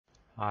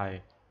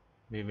Hi,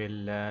 we will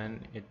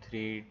learn a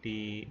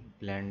 3D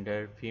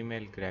Blender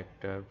female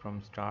character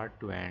from start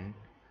to end.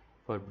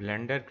 For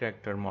Blender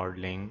character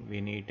modeling,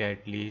 we need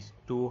at least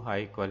two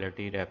high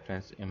quality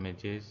reference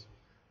images,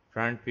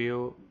 front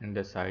view and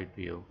the side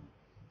view.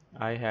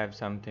 I have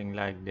something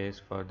like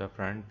this for the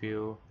front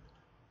view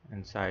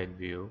and side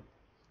view.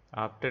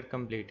 After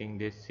completing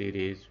this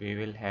series, we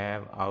will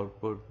have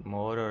output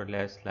more or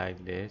less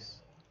like this.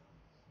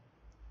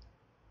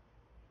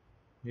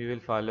 We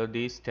will follow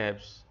these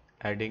steps: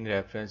 adding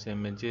reference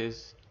images,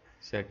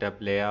 set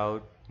up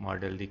layout,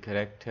 model the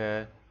character,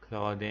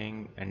 clothing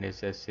and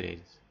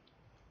accessories.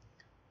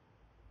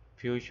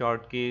 Few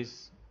shortkeys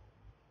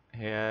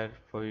here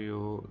for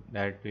you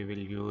that we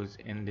will use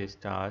in this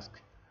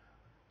task.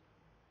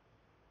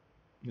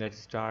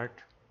 Let's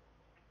start.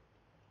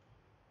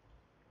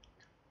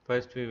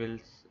 First we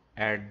will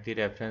add the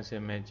reference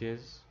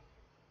images.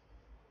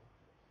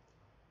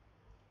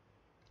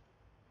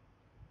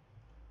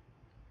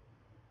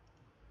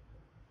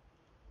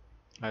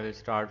 I will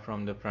start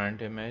from the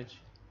front image.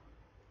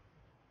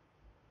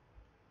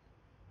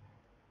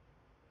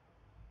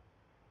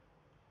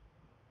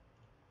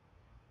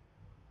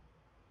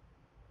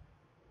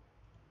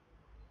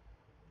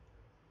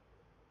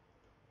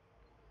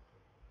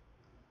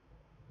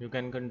 You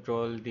can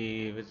control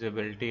the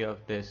visibility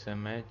of this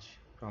image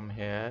from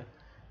here.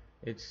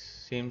 It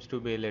seems to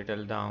be a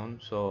little down,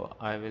 so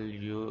I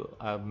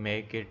will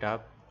make it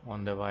up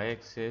on the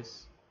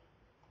y-axis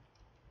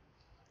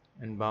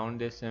and bound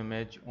this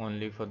image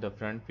only for the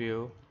front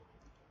view.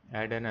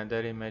 Add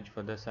another image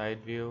for the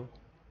side view,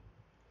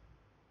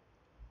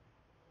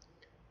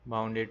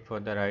 bound it for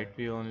the right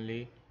view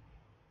only,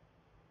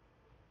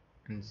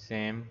 and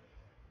same.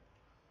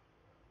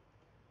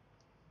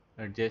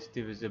 Adjust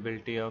the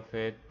visibility of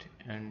it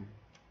and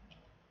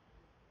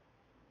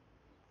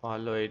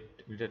follow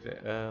it,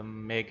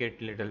 make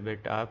it little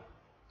bit up.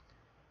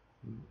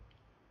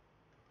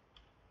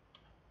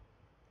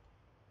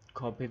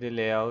 Copy the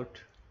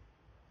layout,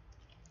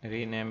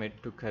 rename it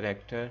to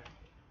character.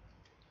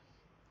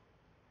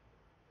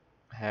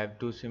 Have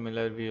two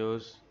similar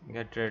views,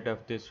 get rid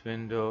of this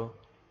window,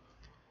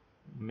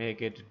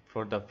 make it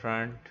for the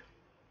front.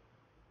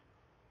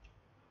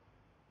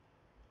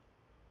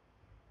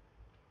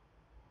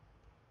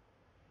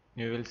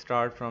 You will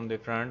start from the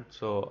front,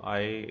 so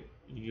I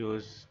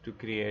use to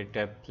create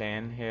a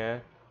plane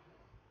here.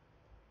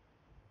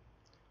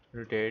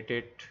 Rotate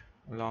it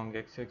along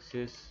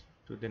x-axis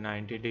to the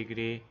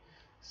 90-degree,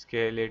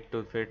 scale it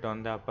to fit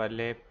on the upper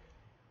lip.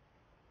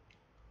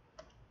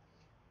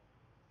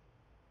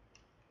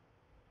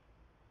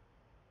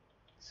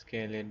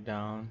 Scale it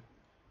down.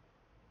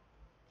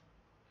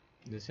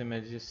 This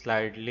image is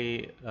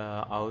slightly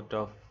out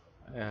of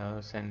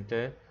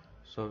center,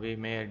 so we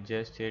may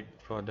adjust it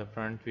for the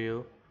front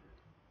view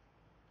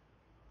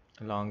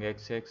along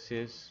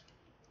x-axis.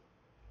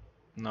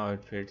 Now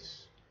it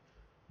fits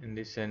in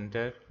the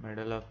center,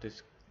 middle of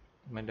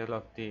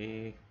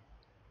the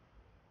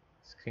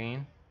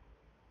screen.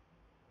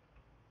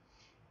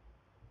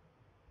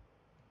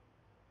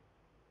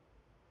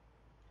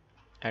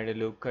 Add a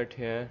loop cut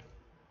here.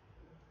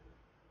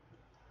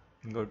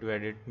 Go to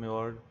edit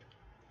mode,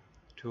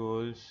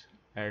 tools,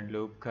 add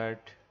loop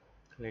cut,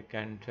 click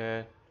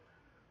enter,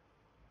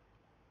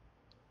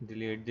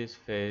 delete this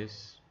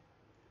face,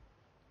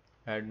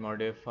 add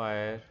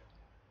modifier,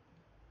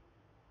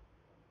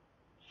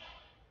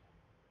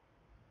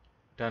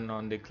 turn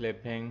on the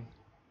clipping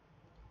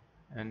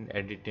and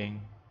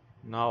editing.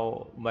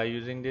 Now by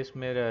using this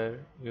mirror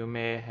you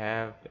may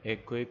have a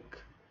quick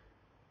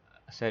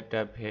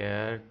setup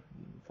here.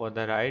 For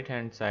the right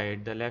hand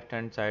side, the left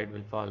hand side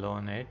will follow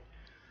on it.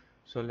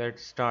 So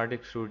let's start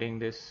extruding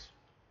this.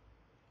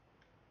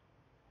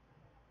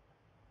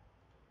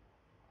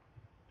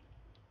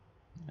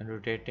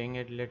 Rotating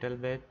it a little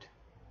bit.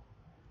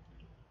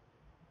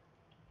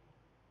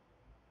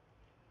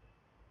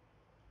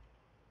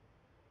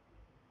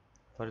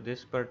 For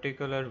this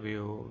particular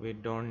view we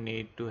don't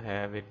need to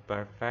have it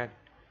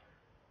perfect,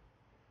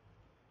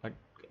 but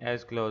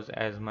as close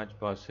as much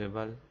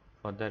possible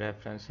for the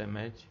reference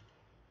image.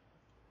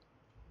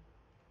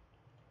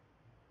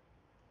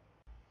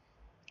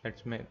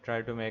 Let's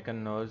try to make a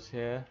nose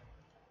here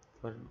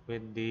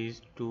with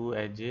these two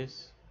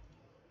edges.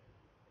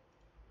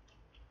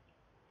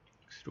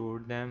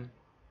 Extrude them.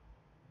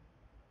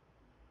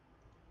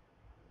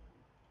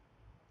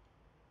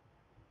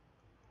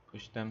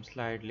 Push them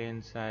slightly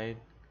inside.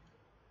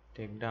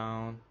 Take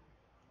down.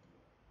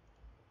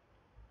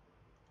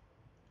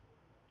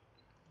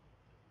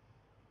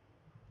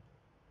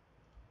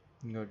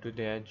 Go to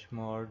the edge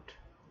mode.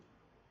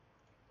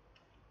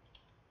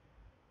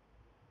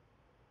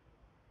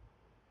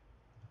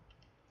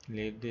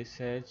 Leave this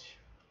edge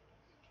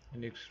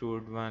and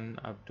extrude one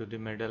up to the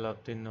middle of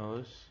the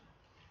nose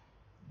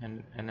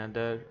and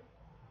another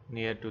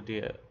near to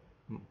the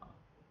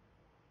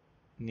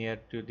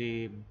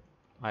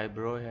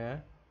eyebrow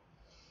here.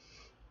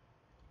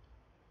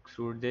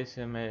 Extrude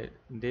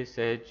this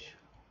edge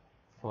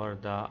for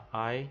the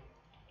eye.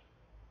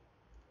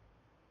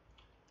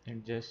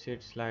 Adjust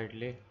it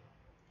slightly.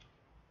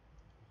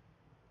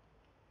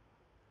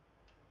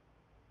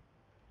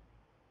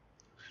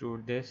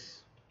 Extrude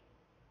this,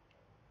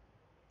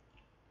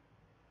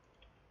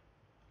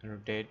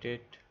 rotate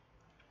it,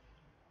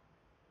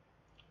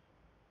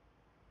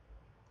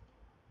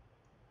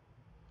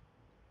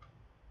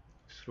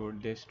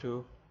 extrude this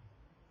too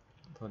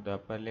for the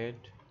upper lid.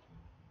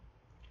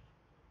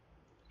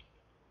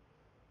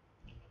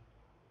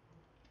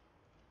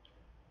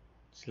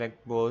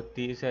 Select both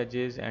these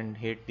edges and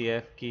hit the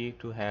F key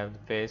to have the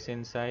face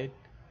inside.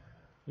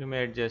 You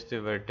may adjust the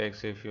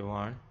vertex if you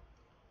want.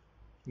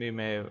 We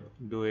may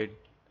do it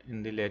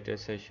in the later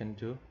session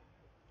too.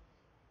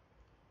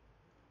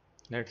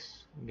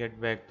 Let's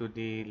get back to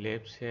the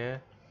lips here.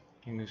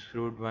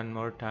 Extrude one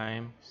more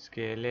time,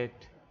 scale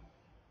it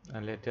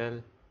a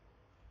little,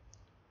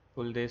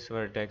 pull this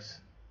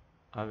vertex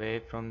away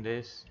from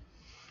this,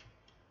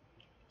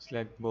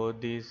 select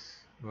both these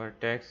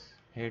vertex,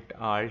 hit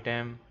Alt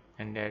M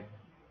and that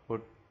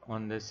put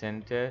on the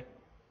center,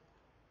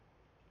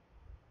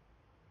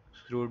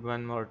 extrude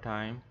one more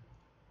time,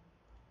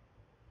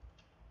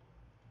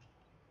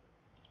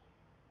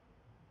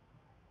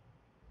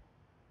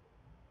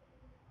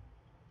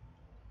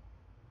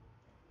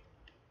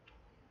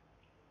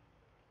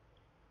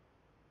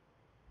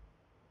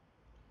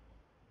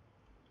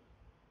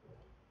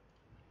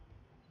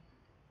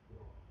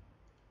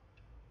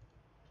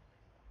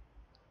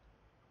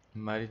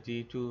 merge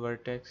the two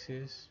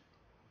vertices,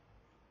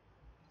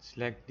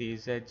 select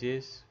these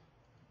edges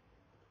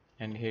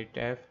and hit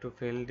F to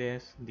fill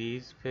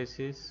these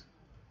faces.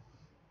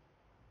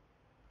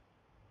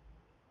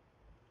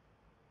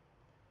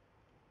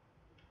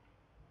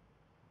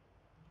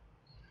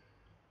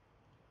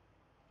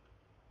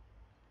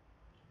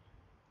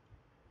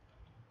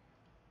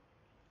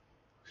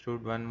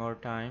 Extrude one more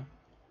time.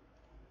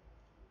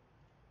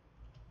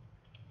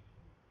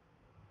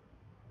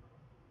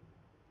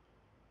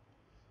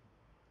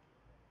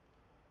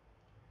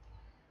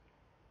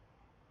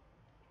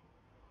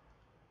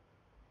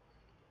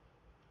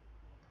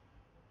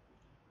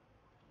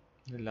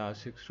 The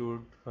last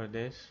extrude for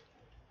this.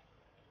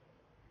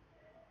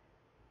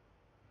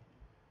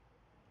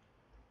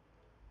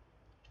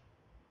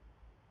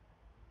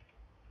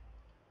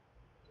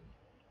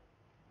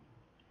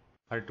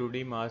 Our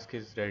 2D mask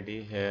is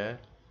ready here.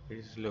 It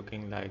is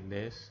looking like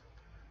this.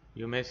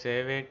 You may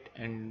save it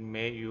and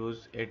may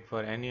use it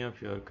for any of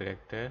your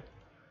character.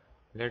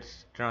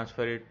 Let's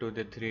transfer it to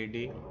the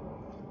 3D.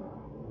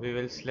 We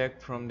will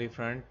select from the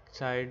front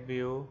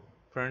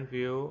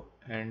view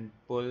and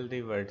pull the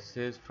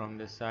vertices from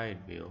the side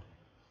view.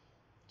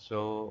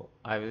 So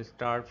I will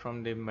start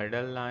from the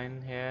middle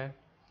line here.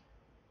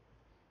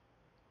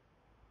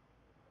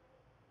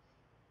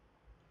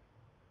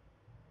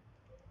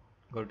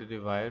 Go to the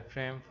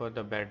wireframe for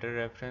the better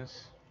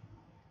reference.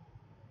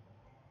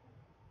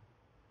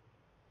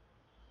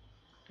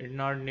 It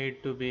not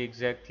need to be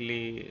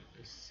exactly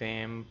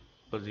same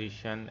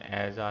position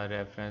as our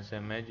reference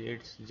image.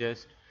 It's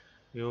just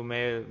you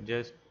may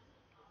just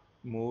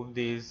move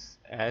these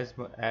as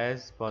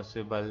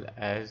possible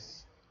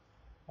as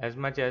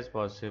much as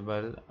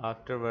possible.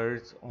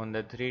 Afterwards on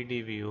the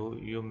 3D view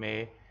you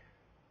may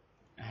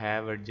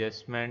have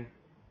adjustment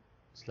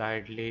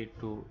slightly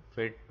to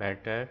fit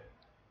better.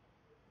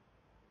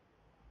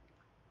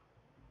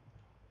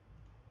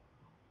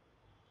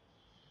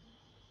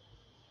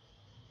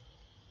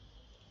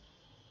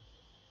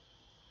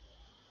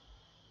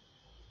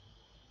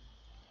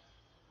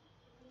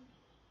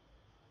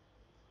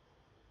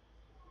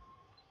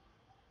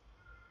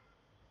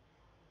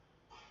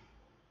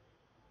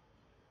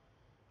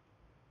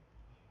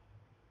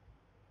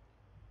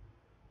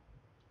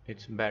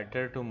 It's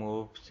better to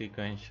move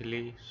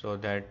sequentially so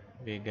that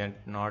we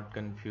get not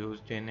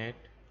confused in it.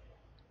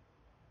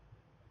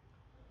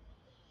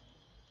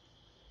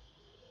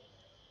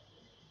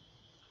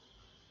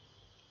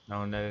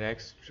 Now in the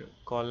next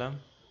column,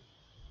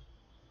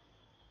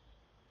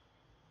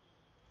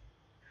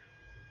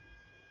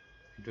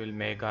 it will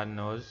make our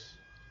nose.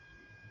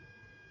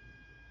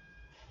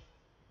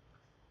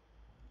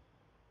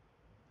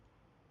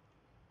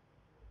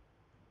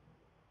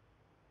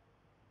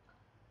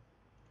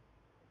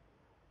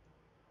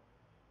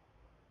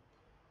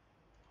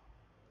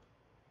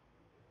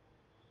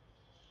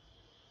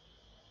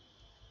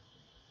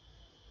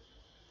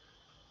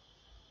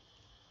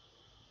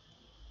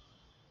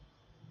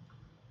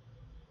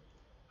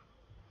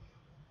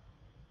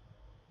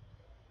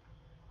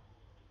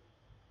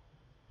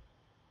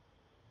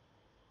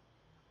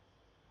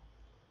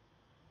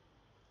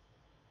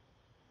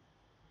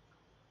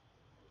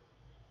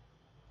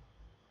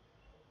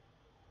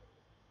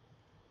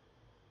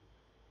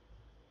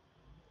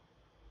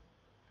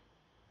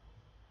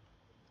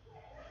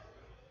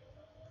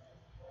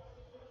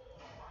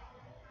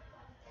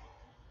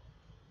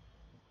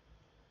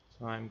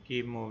 So I'm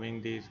keep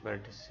moving these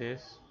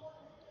vertices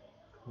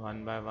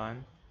one by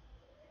one.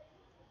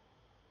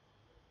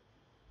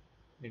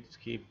 It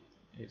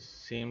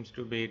seems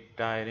to be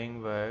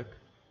tiring work.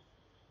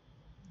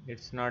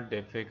 It's not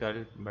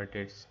difficult, but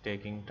it's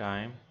taking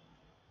time.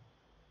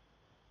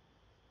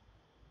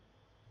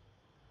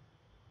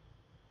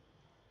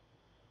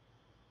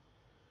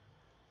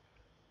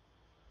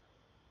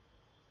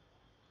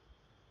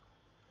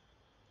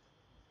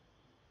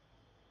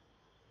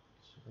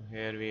 So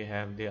here we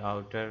have the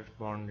outer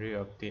boundary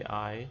of the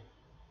eye.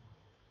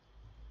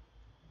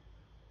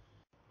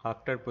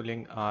 After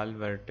pulling all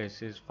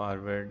vertices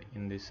forward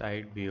in the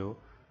side view,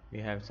 we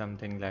have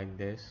something like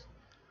this.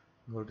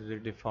 Go to the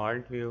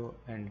default view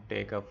and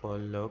take a full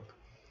look.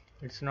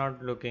 It's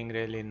not looking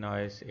really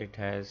nice. It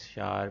has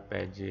sharp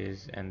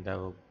edges and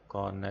the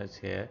corners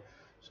here.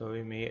 So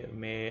we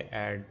may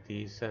add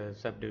the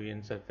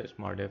subdivision surface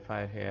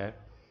modifier here,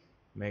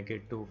 make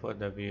it 2 for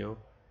the view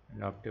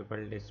and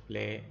optical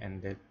display,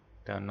 and then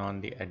turn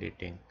on the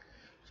editing.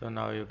 So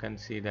now you can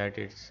see that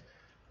it's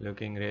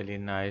looking really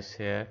nice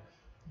here,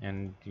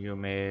 and you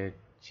may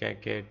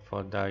check it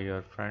for the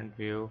your front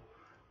view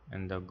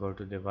and the go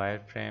to the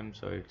wireframe,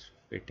 so it's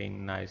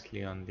fitting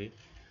nicely on the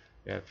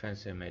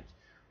reference image.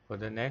 For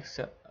the next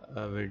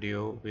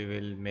video, we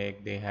will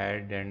make the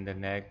head and the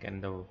neck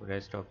and the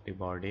rest of the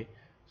body.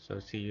 So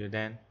see you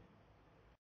then.